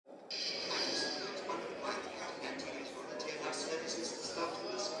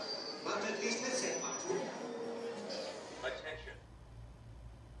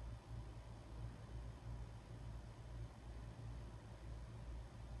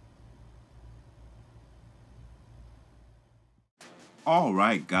All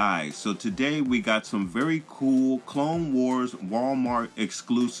right, guys. So today we got some very cool Clone Wars Walmart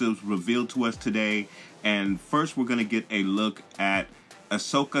exclusives revealed to us today. And first, we're going to get a look at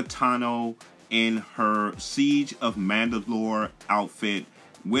Ahsoka Tano in her Siege of Mandalore outfit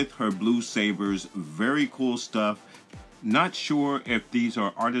with her blue sabers. Very cool stuff. Not sure if these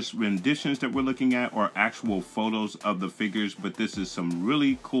are artist renditions that we're looking at or actual photos of the figures, but this is some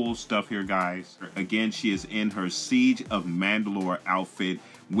really cool stuff here, guys. Again, she is in her Siege of Mandalore outfit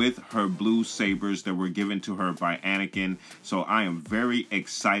with her blue sabers that were given to her by Anakin. So I am very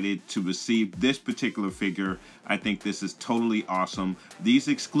excited to receive this particular figure. I think this is totally awesome. These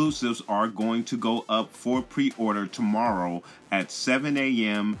exclusives are going to go up for pre-order tomorrow at 7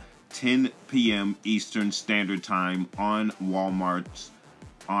 a.m. 10 p.m. Eastern Standard Time on Walmart's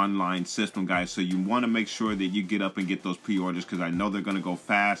online system, guys. So you want to make sure that you get up and get those pre-orders because I know they're going to go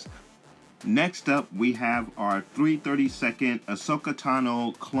fast. Next up, we have our 332nd Ahsoka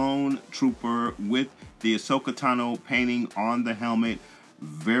Tano Clone Trooper with the Ahsoka Tano painting on the helmet.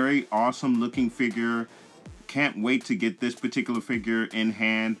 Very awesome looking figure. Can't wait to get this particular figure in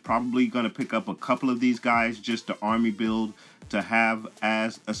hand. Probably going to pick up a couple of these guys just to army build to have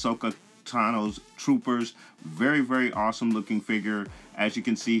as Ahsoka Tano's troopers. Very, very awesome looking figure. As you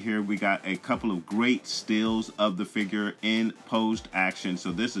can see here, we got a couple of great stills of the figure in post action.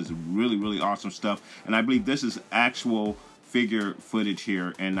 So this is really, really awesome stuff. And I believe this is actual figure footage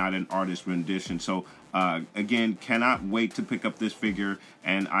here and not an artist rendition. So again, cannot wait to pick up this figure,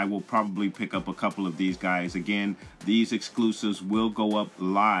 and I will probably pick up a couple of these guys. Again, these exclusives will go up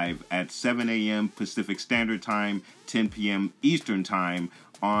live at 7 a.m. Pacific Standard Time, 10 p.m. Eastern Time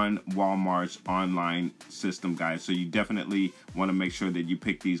on Walmart's online system, guys. So you definitely want to make sure that you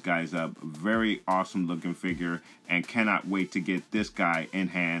pick these guys up. Very awesome looking figure, and cannot wait to get this guy in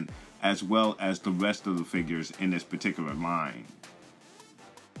hand as well as the rest of the figures in this particular line.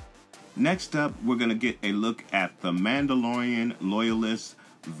 Next up, we're going to get a look at the Mandalorian Loyalists.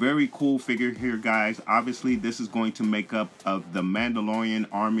 Very cool figure here, guys. Obviously, this is going to make up of the Mandalorian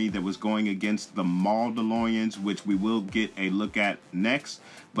army that was going against the Maldalorians, which we will get a look at next.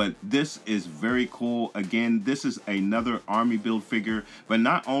 But this is very cool. Again, this is another army build figure. But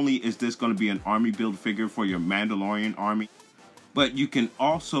not only is this going to be an army build figure for your Mandalorian army, but you can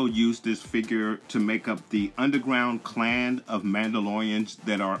also use this figure to make up the underground clan of Mandalorians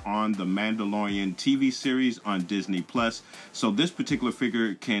that are on the Mandalorian TV series on Disney+. So this particular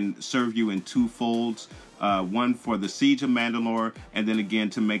figure can serve you in two folds. One for the Siege of Mandalore, and then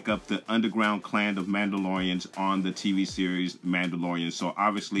again to make up the underground clan of Mandalorians on the TV series Mandalorian. So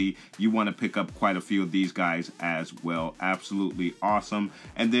obviously you want to pick up quite a few of these guys as well. Absolutely awesome.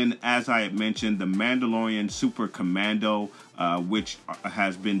 And then, as I had mentioned, the Mandalorian Super Commando, which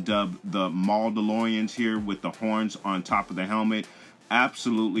has been dubbed the Maldalorians here with the horns on top of the helmet.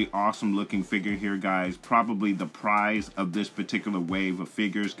 Absolutely awesome looking figure here, guys. Probably the prize of this particular wave of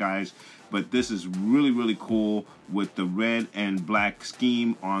figures, guys. But this is really, really cool with the red and black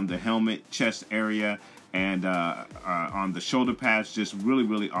scheme on the helmet, chest area, and on the shoulder pads. Just really,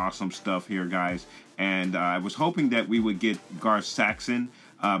 really awesome stuff here, guys. And I was hoping that we would get Gar Saxon,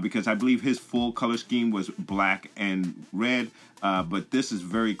 because I believe his full color scheme was black and red, but this is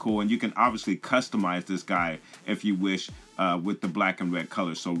very cool, and you can obviously customize this guy if you wish with the black and red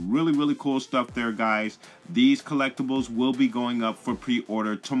color. So really, really cool stuff there, guys. These collectibles will be going up for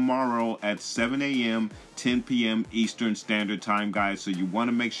pre-order tomorrow at 7 a.m., 10 p.m. Eastern Standard Time, guys. So you want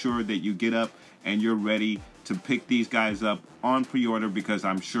to make sure that you get up and you're ready to pick these guys up on pre-order, because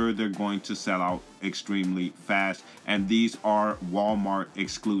I'm sure they're going to sell out extremely fast. And these are Walmart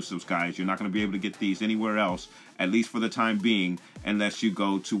exclusives, guys. You're not going to be able to get these anywhere else, at least for the time being, unless you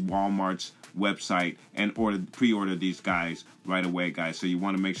go to Walmart's website and pre-order these guys right away, guys. So you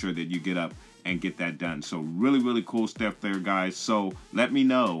want to make sure that you get up and get that done. So really, really cool stuff there, guys. So let me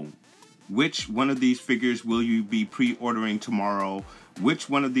know, which one of these figures will you be pre-ordering tomorrow? Which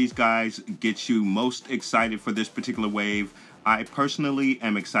one of these guys gets you most excited for this particular wave? I personally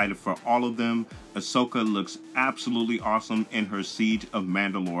am excited for all of them. Ahsoka looks absolutely awesome in her Siege of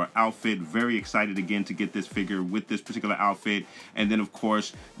Mandalore outfit. Very excited again to get this figure with this particular outfit. And then, of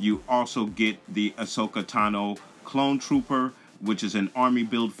course, you also get the Ahsoka Tano Clone Trooper, which is an army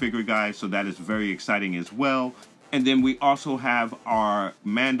build figure, guys. So that is very exciting as well. And then we also have our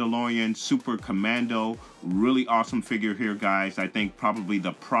Mandalorian Super Commando. Really awesome figure here, guys. I think probably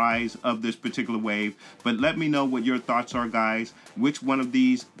the prize of this particular wave. But let me know what your thoughts are, guys. Which one of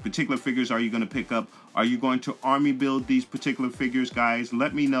these particular figures are you going to pick up? Are you going to army build these particular figures, guys?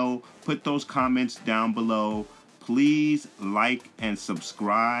 Let me know. Put those comments down below. Please like and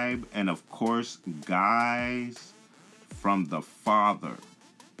subscribe. And of course, guys, from the Father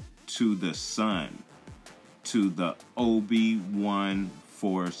to the Son to the Obi-Wan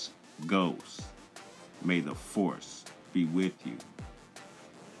Force Ghost. May the Force be with you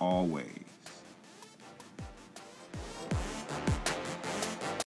always.